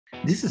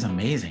This is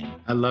amazing.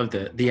 I love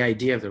the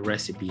idea of the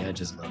recipe. I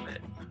just love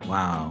it.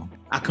 Wow.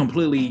 I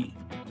completely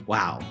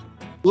wow.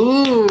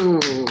 Ooh.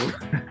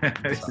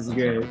 This is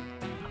good.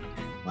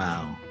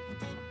 Wow.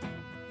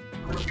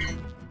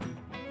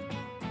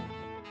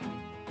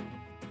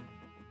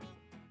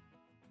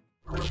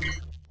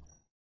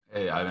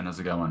 Hey Ivan, how's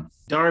it going?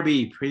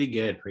 Darby, pretty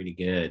good, pretty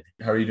good.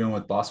 How are you doing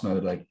with boss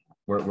mode? Like,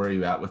 where are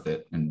you at with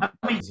it? And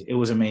It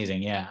was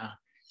amazing, yeah.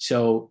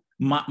 So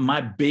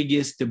the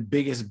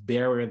biggest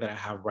barrier that I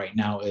have right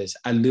now is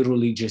I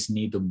literally just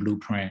need the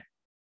blueprint.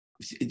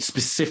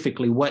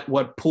 Specifically,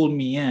 what pulled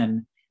me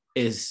in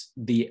is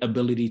the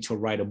ability to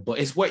write a book.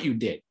 It's what you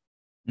did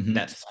Mhm.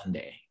 that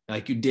Sunday.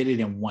 Like you did it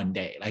in one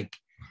day. Like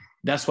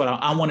that's what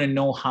I want to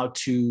know how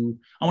to.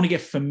 I want to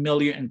get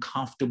familiar and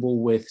comfortable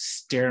with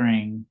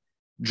steering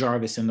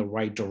Jarvis in the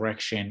right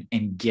direction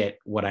and get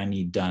what I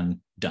need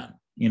done.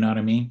 You know what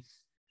I mean?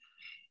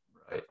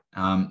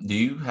 Right. Do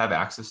you have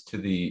access to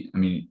the? I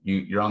mean,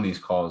 you're on these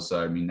calls,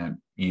 so I mean,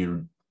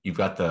 you've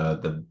got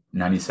the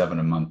 97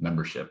 a month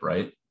membership,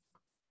 right? With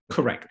the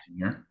Correct.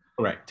 here,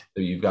 Correct.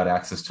 so you've got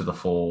access to the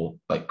full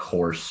like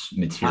course I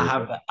material.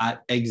 have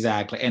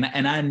exactly, and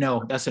I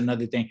know that's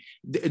another thing.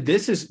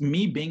 This is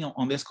me being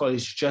on this call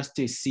is just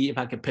to see if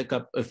I could pick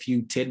up a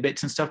few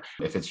tidbits and stuff.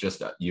 If it's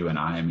just you and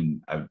I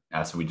mean, I've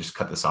asked that we just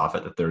cut this off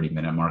at the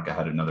 30-minute mark. I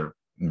had another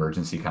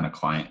emergency kind of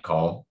client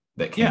call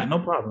that came Yeah, in. no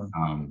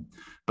problem.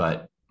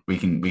 But we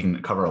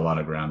can cover a lot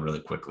of ground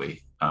really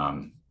quickly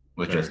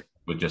with just Sure.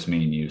 with just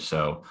me and you.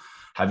 So,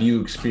 have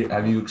you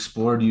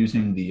explored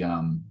using the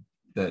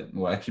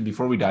well, actually,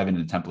 before we dive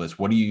into the templates,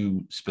 what do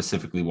you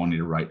specifically wanting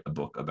to write a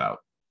book about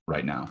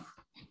right now?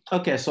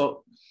 Okay,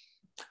 so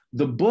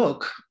the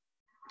book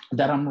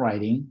that I'm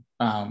writing,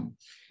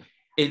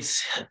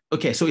 it's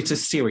okay. So it's a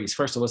series.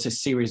 First of all, it's a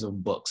series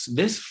of books.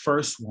 This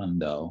first one,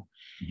 though,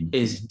 Mhm.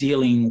 is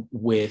dealing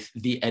with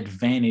the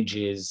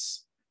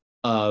advantages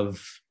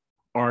of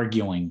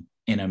arguing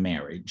in a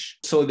marriage.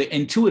 So the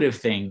intuitive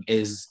thing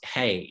is,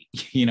 hey,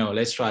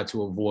 let's try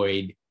to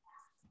avoid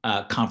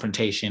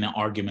confrontation and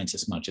arguments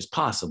as much as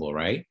possible,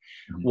 right?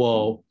 Mhm.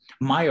 Well,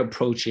 my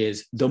approach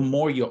is the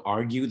more you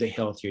argue, the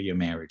healthier your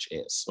marriage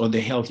is, or the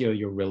healthier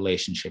your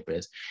relationship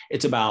is.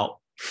 It's about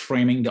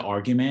framing the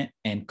argument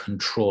and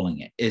controlling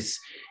it. Is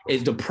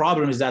the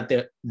problem is that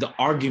the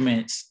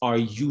arguments are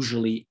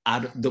usually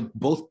out of the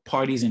both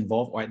parties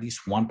involved, or at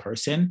least one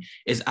person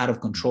is out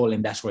of control,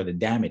 and that's where the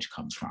damage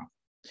comes from.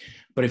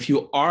 But if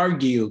you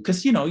argue,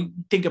 because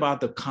think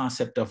about the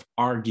concept of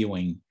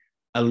arguing,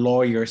 a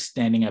lawyer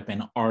standing up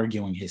and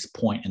arguing his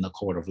point in the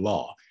court of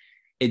law.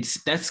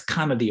 That's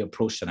kind of the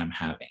approach that I'm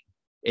having.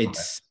 Okay.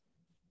 It's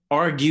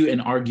argue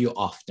and argue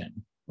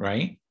often,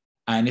 right?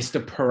 And it's the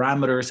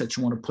parameters that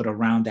you want to put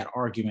around that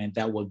argument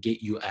that will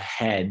get you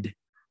ahead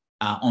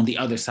on the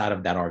other side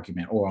of that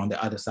argument or on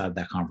the other side of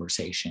that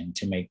conversation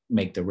to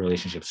make the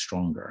relationship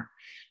stronger.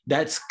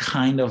 That's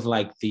kind of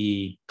like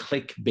the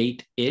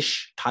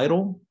clickbait-ish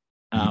title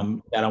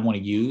Mhm. that I want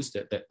to use,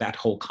 that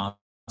whole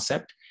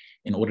concept,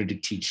 in order to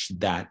teach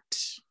that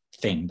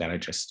thing that I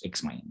just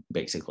explained,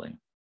 basically.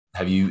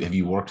 Have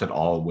you worked at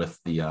all with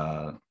the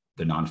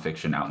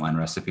nonfiction outline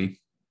recipe?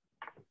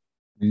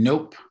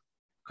 Nope,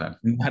 Okay.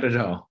 not at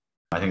all.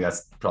 I think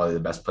that's probably the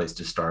best place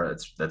to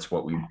start. That's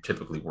what we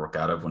typically work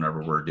out of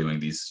whenever we're doing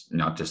these,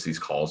 not just these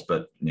calls,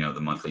 but the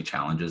monthly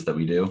challenges that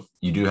we do.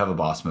 You do have a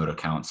boss mode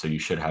account, so you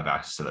should have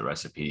access to the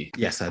recipe.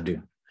 Yes, I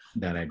do.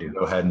 That I do.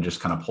 Go ahead and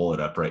just kind of pull it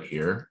up right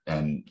here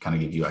and kind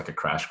of give you like a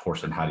crash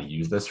course on how to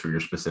use this for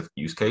your specific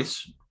use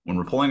case. When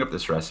we're pulling up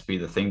this recipe,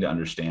 the thing to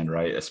understand,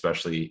 right,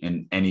 especially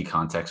in any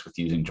context with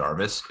using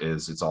Jarvis,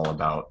 is it's all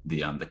about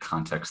the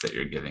context that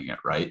you're giving it,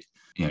 right?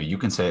 You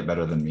can say it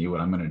better than me. What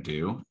I'm going to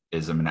do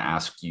is I'm going to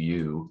ask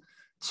you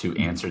to Mhm.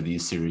 answer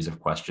these series of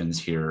questions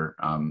here.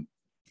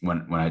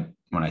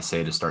 When I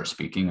say to start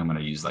speaking, I'm going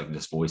to use like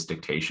this voice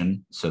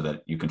dictation so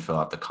that you can fill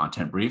out the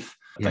content brief,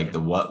 Yeah. like the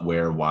what,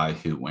 where, why,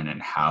 who, when,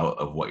 and how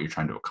of what you're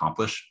trying to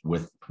accomplish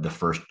with the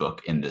first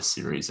book in this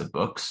series of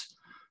books.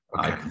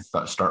 I Okay.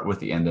 can start with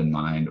the end in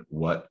mind.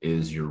 What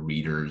is your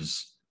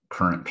reader's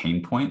current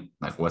pain point?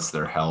 Like, what's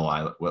their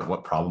hell?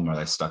 What problem are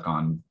they stuck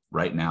on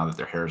right now that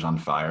their hair is on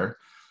fire?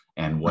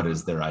 And what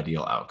is their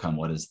ideal outcome?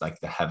 What is like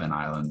the heaven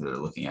island that they're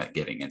looking at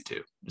getting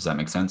into? Does that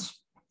make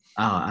sense?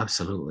 Oh,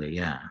 absolutely.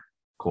 Yeah.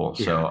 Cool.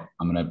 Yeah. So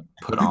I'm going to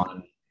put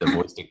on the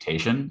voice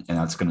dictation, and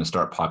that's going to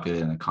start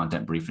populating the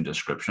content brief and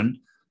description.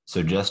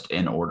 So just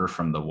in order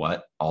from the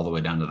what all the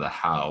way down to the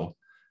how,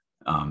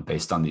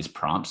 based on these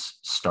prompts,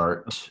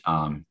 start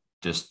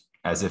just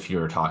as if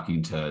you're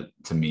talking to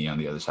me on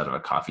the other side of a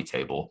coffee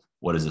table.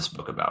 What is this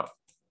book about?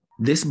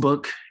 This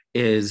book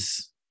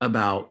is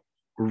about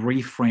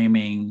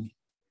reframing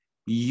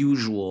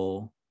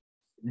usual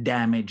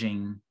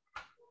damaging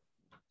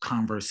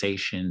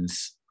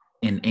conversations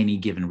in any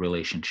given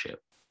relationship.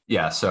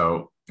 Yeah.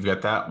 So you've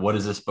got that. What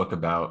is this book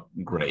about?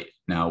 Great.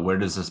 Now, where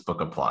does this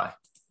book apply?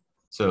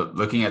 So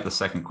looking at the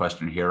second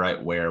question here,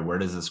 right, where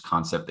does this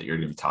concept that you're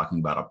going to be talking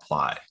about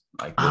apply?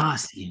 Like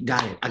this. See,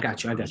 got it. I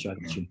got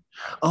you.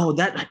 Oh,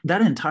 that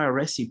entire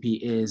recipe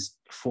is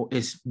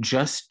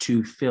just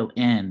to fill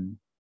in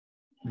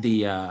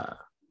the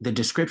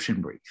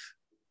description brief.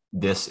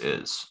 This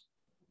is.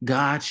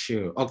 Got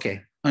you.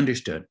 Okay,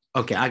 understood.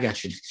 Okay, I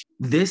got you.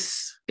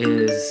 This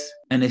is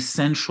an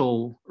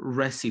essential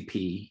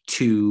recipe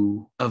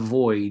to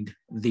avoid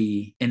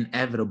the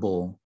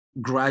inevitable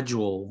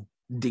gradual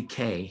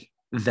decay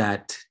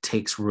that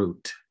takes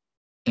root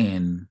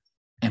in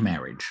a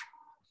marriage.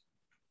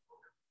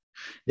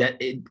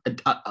 That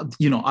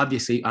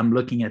obviously I'm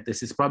looking at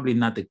this. It's probably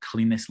not the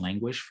cleanest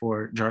language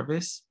for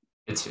Jarvis.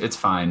 It's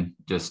fine.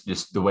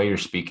 Just the way you're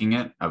speaking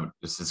it.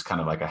 This is kind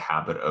of like a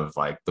habit of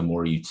like the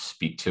more you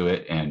speak to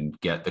it and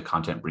get the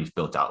content brief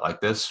built out like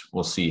this,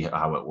 we'll see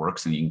how it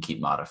works, and you can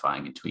keep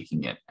modifying and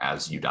tweaking it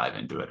as you dive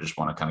into it. I just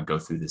want to kind of go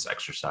through this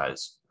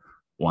exercise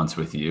once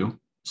with you,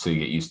 so you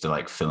get used to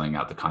like filling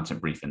out the content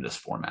brief in this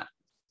format.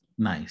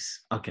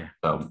 Nice. Okay.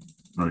 So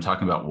when we're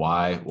talking about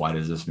why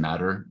does this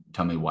matter?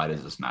 Tell me, why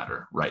does this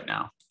matter right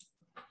now?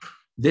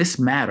 This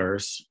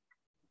matters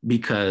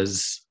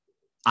because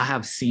I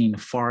have seen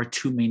far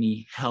too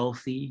many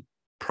healthy,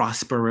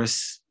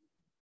 prosperous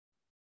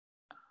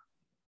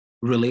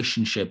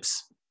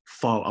relationships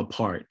fall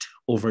apart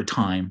over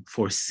time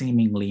for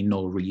seemingly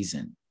no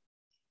reason,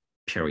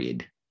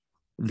 period.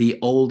 The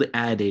old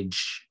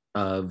adage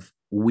of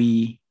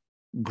we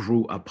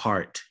grew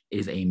apart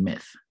is a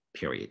myth,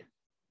 period.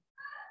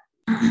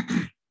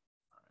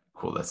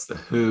 Cool. That's the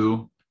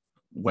who,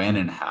 when,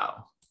 and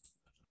how.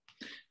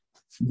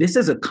 This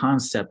is a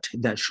concept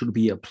that should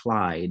be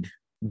applied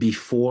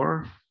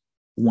before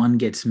one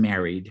gets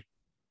married,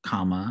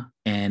 comma,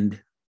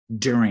 and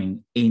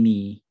during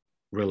any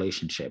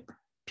relationship,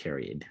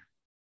 period.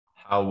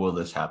 How will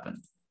this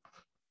happen?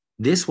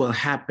 This will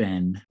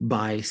happen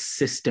by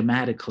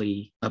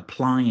systematically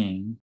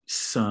applying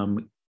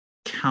some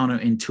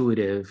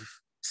counterintuitive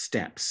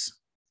steps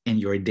in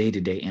your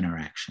day-to-day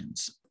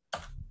interactions.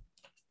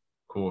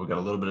 Cool. We've got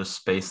a little bit of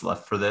space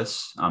left for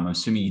this. I'm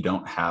assuming you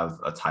don't have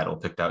a title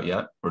picked out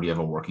yet, or do you have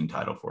a working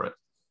title for it?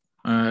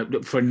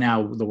 For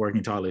now, the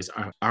working title is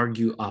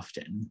Argue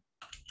Often.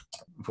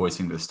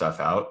 Voicing this stuff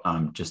out.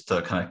 Just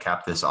to kind of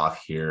cap this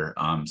off here,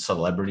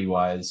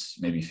 celebrity-wise,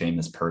 maybe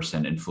famous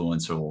person,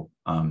 influential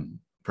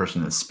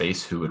person in the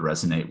space who would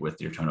resonate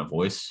with your tone of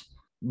voice.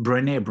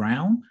 Brené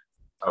Brown?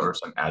 Or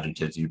some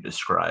adjectives you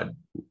describe.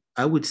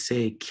 I would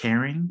say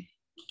caring.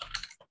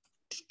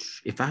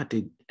 If I had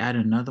to add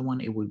another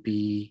one, it would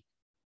be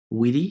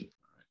witty.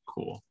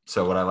 Cool.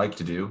 So what I like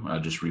to do,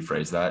 just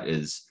rephrase that,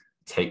 is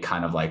take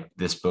kind of like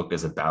this book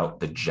is about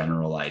the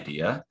general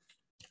idea.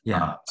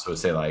 Yeah. So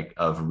say like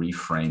of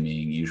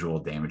reframing usual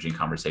damaging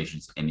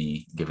conversations,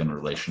 any given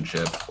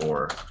relationship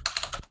or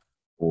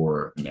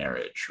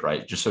marriage,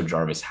 right? Just so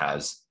Jarvis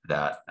has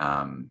that.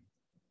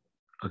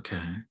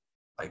 Okay.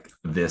 Like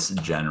this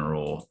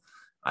general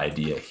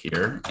idea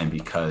here, and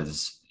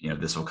because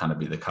this will kind of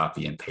be the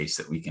copy and paste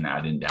that we can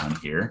add in down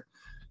here.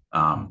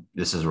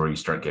 This is where you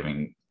start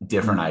giving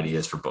different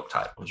ideas for book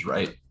titles,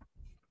 right?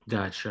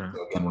 Gotcha.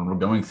 So again, when we're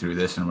going through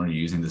this and we're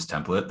using this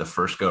template, the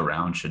first go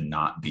around should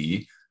not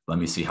be, let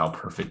me see how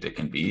perfect it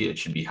can be. It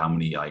should be, how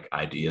many like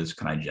ideas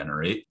can I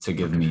generate to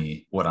give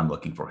me what I'm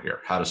looking for here?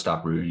 How to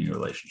stop ruining your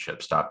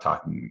relationship, stop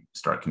talking,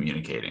 start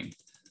communicating.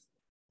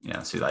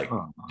 See like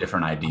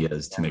different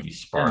ideas to maybe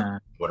spark. Yeah.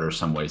 What are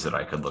some ways that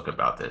I could look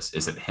about this?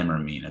 Is it him or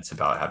me? And it's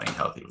about having a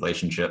healthy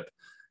relationship.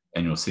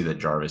 And you'll see that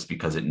Jarvis,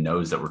 because it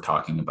knows that we're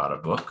talking about a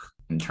book,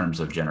 in terms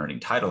of generating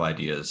title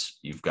ideas,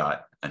 you've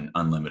got an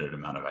unlimited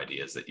amount of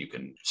ideas that you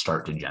can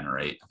start to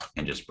generate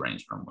and just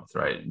brainstorm with,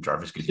 right? And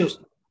Jarvis could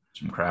just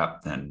some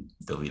crap, then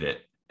delete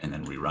it and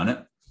then rerun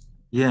it.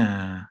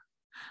 Yeah,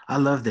 I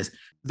love this.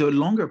 The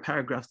longer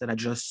paragraph that I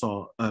just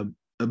saw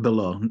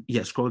below,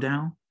 scroll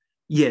down.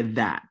 Yeah,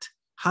 that.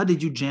 How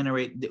did you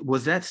generate?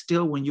 Was that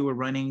still when you were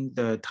running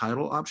the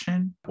title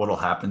option? What'll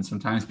happen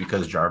sometimes,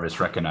 because Jarvis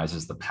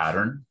recognizes the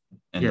pattern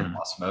in the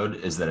boss mode,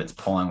 is that it's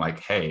pulling like,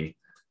 hey,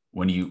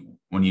 when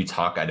you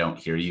talk, I don't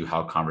hear you,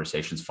 how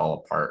conversations fall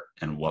apart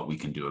and what we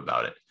can do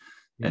about it.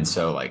 Yeah. And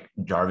so like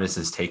Jarvis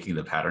is taking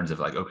the patterns of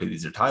like, okay,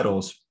 these are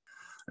titles.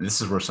 And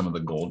this is where some of the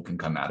gold can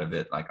come out of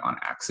it, like on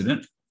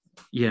accident.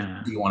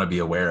 Yeah. You want to be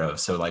aware of.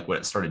 So like what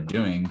it started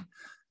doing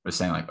was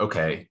saying like,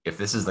 okay, if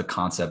this is the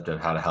concept of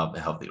how to help a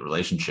healthy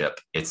relationship,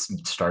 it's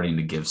starting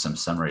to give some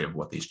summary of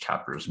what these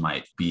chapters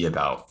might be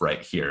about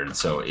right here. And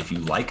so if you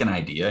like an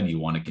idea and you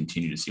want to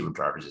continue to see where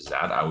Jarvis is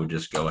at, I would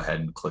just go ahead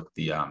and click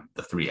the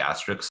 3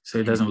 asterisks. So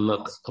it doesn't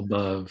look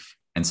above.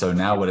 And so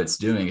now what it's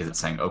doing is it's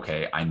saying,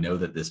 okay, I know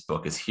that this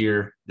book is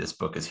here. This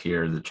book is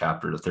here. The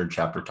 3rd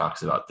chapter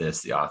talks about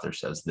this. The author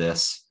says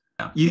this.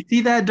 Yeah. You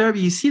see that,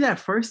 Darby? You see that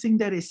first thing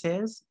that it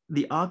says?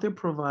 The author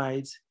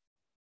provides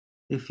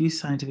a few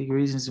scientific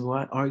reasons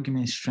why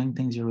argument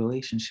strengthens your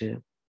relationship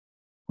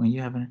when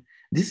you have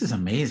this is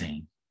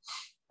amazing.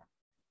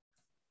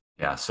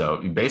 Yeah. So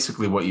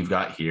basically what you've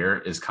got here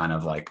is kind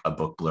of like a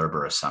book blurb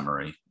or a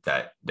summary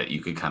that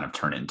you could kind of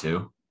turn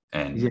into.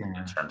 And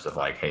in terms of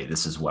like, hey,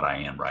 this is what I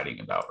am writing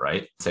about,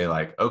 right? Say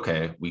like,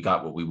 okay, we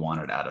got what we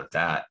wanted out of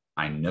that.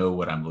 I know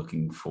what I'm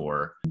looking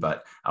for,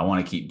 but I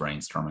want to keep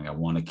brainstorming. I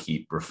want to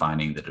keep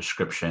refining the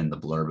description, the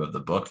blurb of the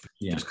book.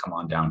 Just come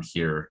on down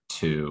here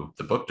to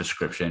the book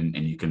description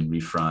and you can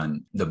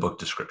refront the book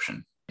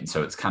description. And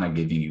so it's kind of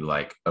giving you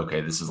like,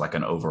 okay, this is like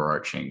an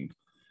overarching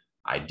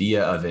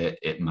idea of it.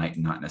 It might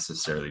not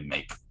necessarily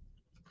make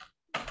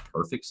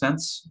perfect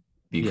sense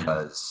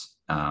because,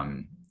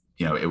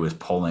 it was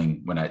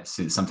pulling when I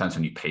see sometimes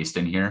when you paste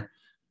in here,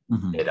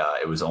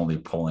 it was only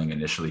pulling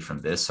initially from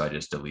this. So I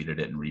just deleted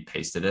it and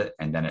repasted it.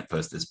 And then it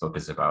puts this book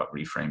is about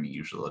reframing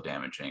usual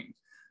damaging.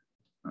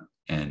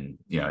 And,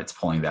 it's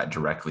pulling that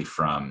directly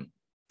from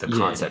the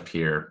concept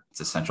here. It's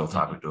a central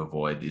topic to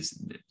avoid these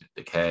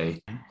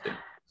decay.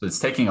 So it's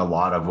taking a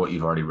lot of what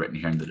you've already written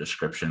here in the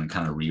description and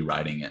kind of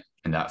rewriting it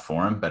in that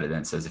form. But it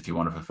then says, if you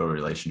want to fulfill a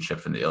relationship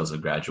from the ills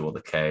of gradual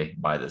decay,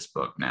 buy this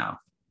book now.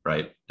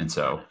 Right. And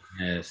so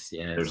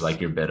there's like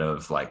your bit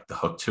of like the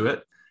hook to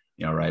it,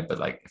 right. But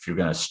like, if you're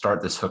going to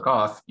start this hook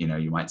off,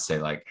 you might say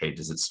like, hey,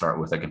 does it start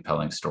with a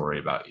compelling story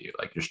about you?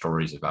 Like your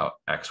stories about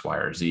X, Y,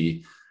 or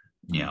Z,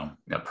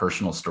 a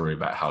personal story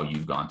about how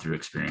you've gone through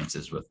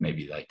experiences with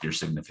maybe like your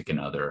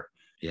significant other,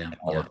 and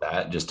all of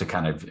that, just to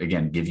kind of,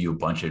 again, give you a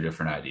bunch of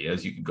different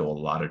ideas. You can go a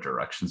lot of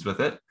directions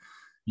with it,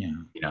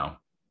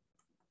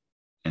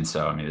 And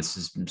so, I mean, this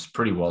is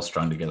pretty well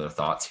strung together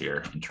thoughts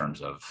here in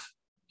terms of,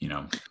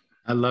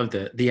 I love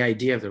the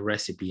idea of the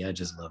recipe. I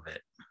just love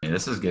it.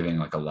 This is giving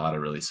like a lot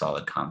of really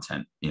solid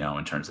content,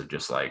 in terms of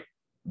just like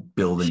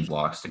building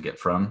blocks to get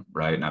from,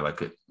 right? And I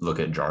look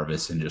at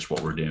Jarvis and just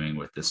what we're doing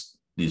with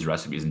these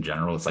recipes in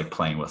general. It's like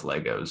playing with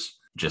Legos,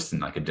 just in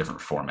like a different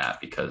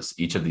format, because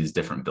each of these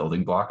different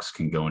building blocks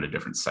can go into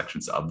different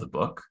sections of the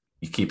book.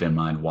 You keep in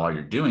mind while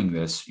you're doing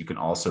this, you can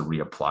also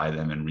reapply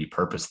them and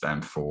repurpose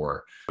them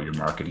for your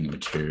marketing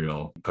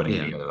material,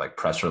 putting together like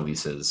press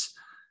releases,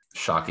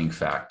 shocking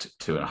fact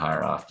to a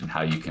higher often,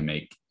 how you can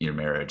make your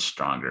marriage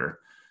stronger,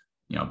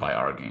 by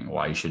arguing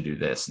why you should do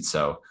this. And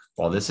so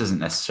while this isn't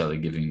necessarily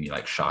giving me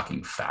like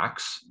shocking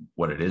facts,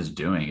 what it is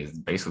doing is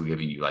basically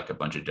giving you like a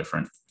bunch of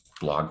different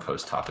blog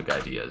post topic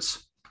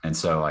ideas. And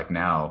so like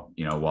now,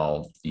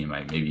 while you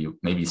might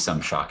maybe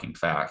some shocking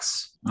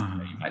facts,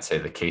 you might say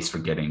the case for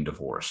getting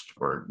divorced,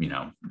 or,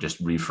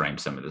 just reframe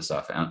some of this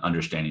stuff and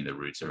understanding the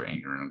roots of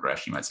anger and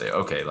aggression. You might say,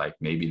 okay, like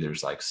maybe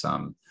there's like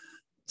some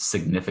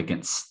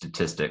significant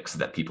statistics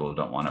that people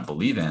don't want to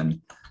believe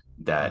in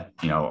that,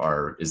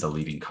 is the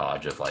leading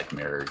cause of like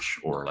marriage,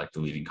 or like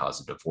the leading cause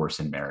of divorce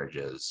in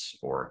marriages,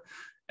 or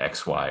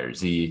X, Y, or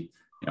Z.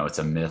 It's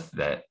a myth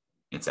that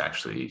it's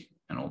actually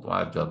an old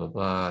wife, blah, blah,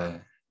 blah.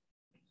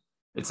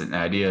 It's an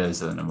idea is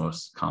that the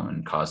most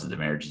common cause of the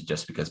marriage is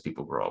just because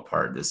people grow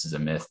apart. This is a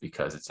myth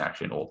because it's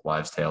actually an old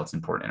wives' tale. It's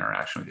important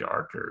interaction with your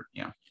archer.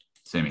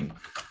 So I mean,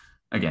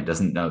 again,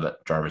 doesn't know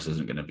that Jarvis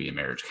isn't going to be a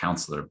marriage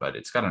counselor, but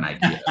it's got an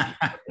idea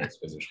because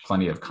there's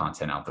plenty of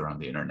content out there on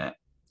the internet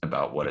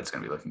about what it's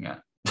going to be looking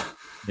at.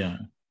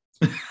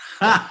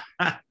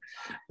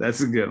 That's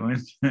a good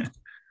one. I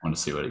want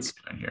to see what it's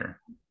doing here.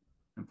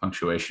 And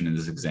punctuation in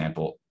this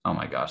example. Oh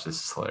my gosh,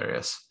 this is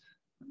hilarious.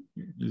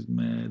 You're just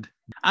mad.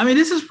 I mean,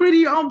 this is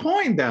pretty on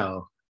point,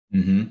 though.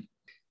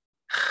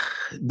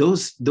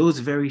 Those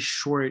very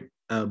short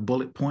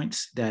bullet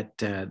points that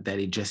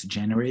it just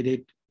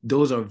generated,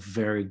 those are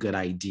very good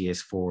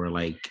ideas for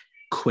like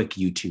quick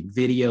YouTube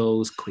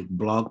videos, quick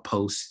blog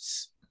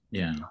posts.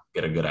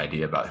 Get a good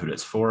idea about who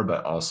it's for,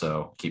 but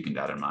also keeping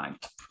that in mind,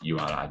 you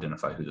want to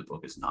identify who the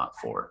book is not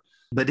for.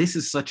 But this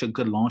is such a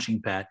good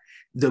launching pad.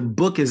 The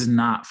book is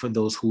not for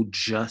those who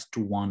just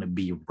want to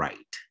be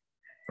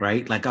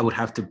right? Like I would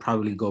have to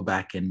probably go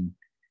back and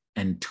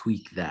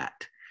tweak that.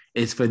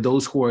 It's for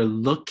those who are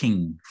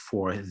looking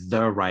for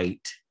the right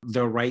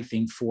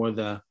thing for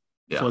the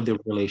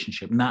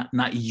relationship,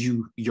 not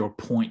your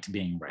point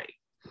being right.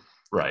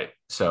 Right.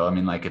 So, I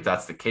mean, like if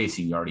that's the case,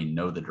 you already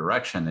know the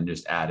direction, then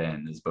just add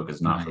in, this book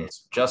is not for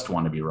those who just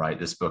want to be right.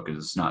 This book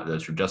is not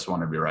those who just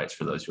want to be right. It's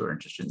for those who are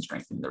interested in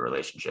strengthening the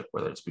relationship,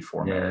 whether it's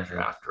before marriage or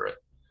after it.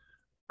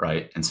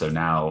 Right. And so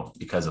now,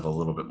 because of a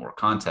little bit more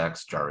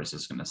context, Jarvis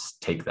is going to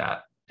take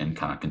that and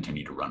kind of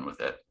continue to run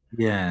with it.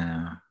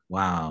 Yeah.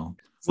 Wow.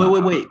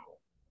 Wait.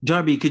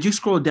 Jarvis, could you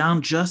scroll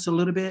down just a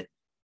little bit?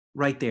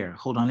 Right there.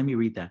 Hold on. Let me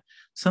read that.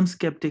 Some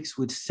skeptics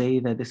would say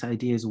that this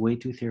idea is way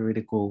too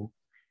theoretical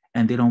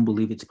and they don't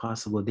believe it's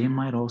possible. They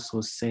might also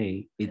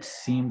say it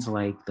seems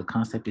like the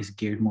concept is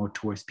geared more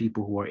towards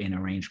people who are in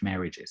arranged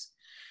marriages.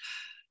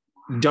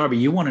 Darby,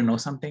 you want to know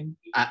something?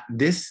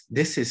 This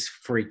is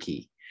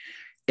freaky.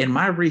 In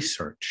my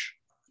research,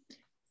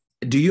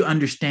 do you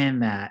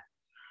understand that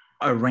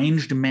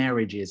arranged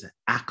marriages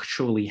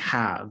actually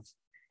have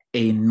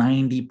a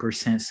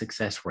 90%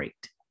 success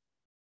rate?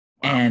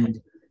 Wow.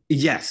 And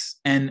yes,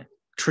 and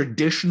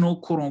traditional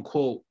quote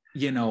unquote,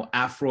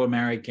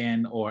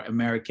 Afro-American or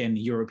American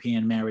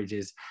European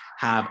marriages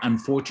have,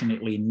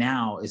 unfortunately,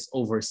 now is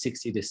over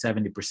 60 to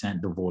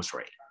 70% divorce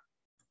rate.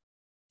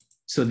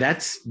 So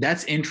that's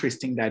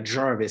interesting that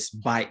Jarvis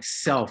by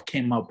itself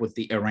came up with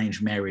the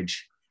arranged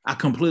marriage I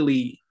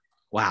completely,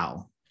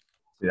 wow.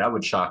 See, that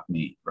would shock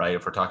me, right?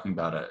 If we're talking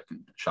about a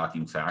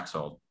shocking fact, so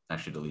I'll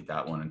actually delete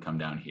that one and come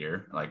down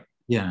here. Like,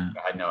 Yeah.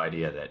 I had no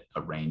idea that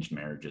arranged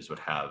marriages would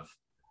have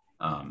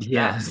that.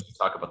 Yes.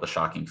 Talk about the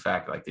shocking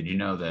fact. Like, did you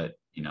know that,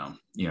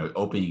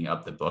 opening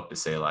up the book to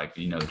say, like,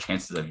 the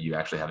chances of you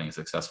actually having a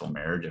successful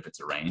marriage if it's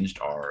arranged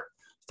are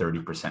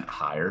 30%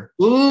 higher.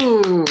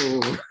 Ooh,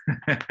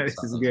 this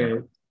is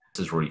good.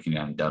 This is where you can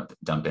kind of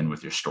dump in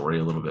with your story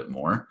a little bit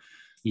more.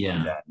 Yeah.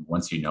 And then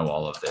once you know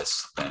all of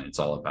this, then it's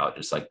all about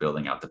just like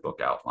building out the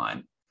book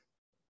outline.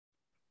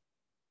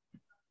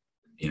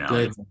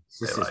 Good.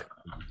 Like,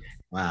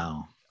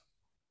 wow.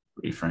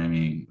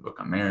 Reframing book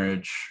on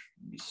marriage.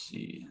 Let me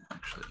see,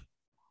 actually.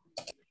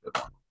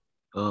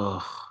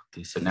 Oh,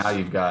 so now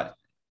you've got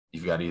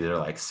either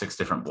like 6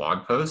 different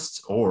blog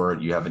posts, or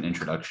you have an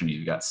introduction,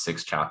 you've got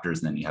 6 chapters,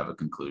 and then you have a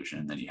conclusion,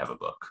 and then you have a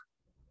book.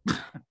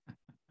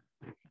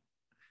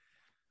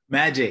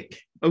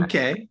 Magic.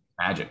 Okay.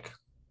 Magic.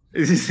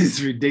 This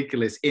is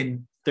ridiculous.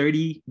 In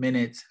 30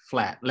 minutes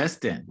flat, less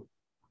than.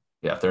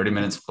 Yeah, 30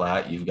 minutes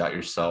flat. You've got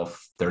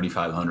yourself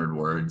 3,500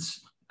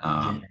 words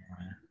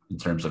in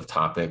terms of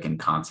topic and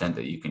content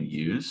that you can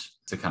use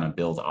to kind of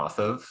build off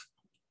of.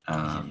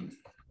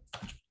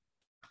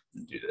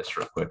 Do this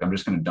real quick. I'm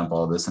just going to dump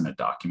all this in a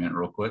document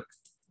real quick.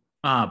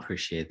 I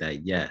appreciate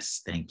that.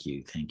 Yes. Thank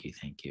you. Thank you.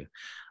 Thank you.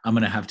 I'm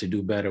going to have to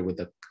do better with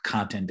the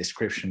content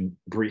description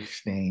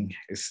brief thing.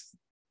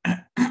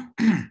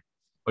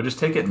 Well, just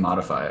take it and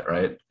modify it,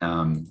 right?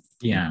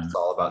 Yeah. It's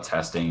all about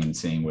testing and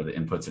seeing where the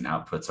inputs and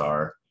outputs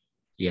are.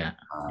 Yeah.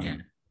 Yeah.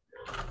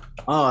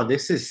 Oh,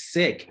 this is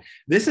sick.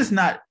 This is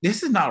not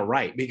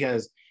right,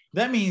 because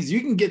that means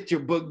you can get your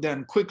book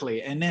done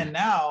quickly. And then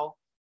now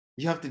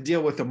you have to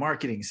deal with the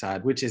marketing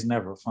side, which is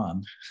never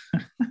fun.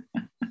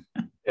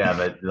 Yeah,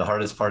 but the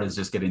hardest part is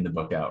just getting the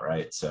book out,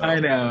 right? So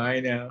I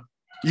know.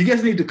 You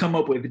guys need to come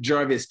up with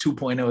Jarvis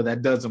 2.0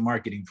 that does the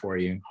marketing for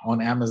you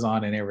on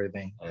Amazon and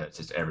everything. Yeah, it's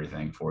just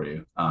everything for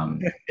you.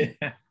 I'm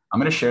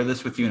going to share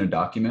this with you in a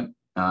document.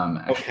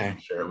 Okay.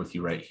 Share it with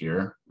you right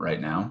here, right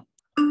now.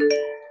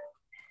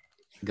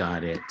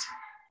 Got it.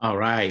 All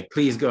right.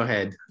 Please go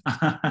ahead.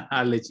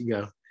 I'll let you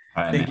go.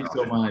 Right, Thank you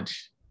so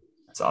much.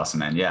 That's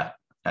awesome, man. Yeah,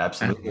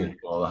 absolutely. Okay.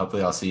 Well,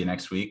 hopefully I'll see you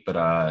next week.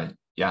 But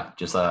yeah,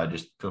 just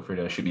feel free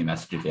to shoot me a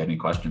message if you have any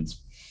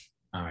questions.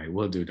 All right.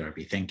 Will do,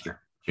 Darby. Thank you.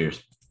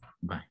 Cheers.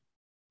 Bye.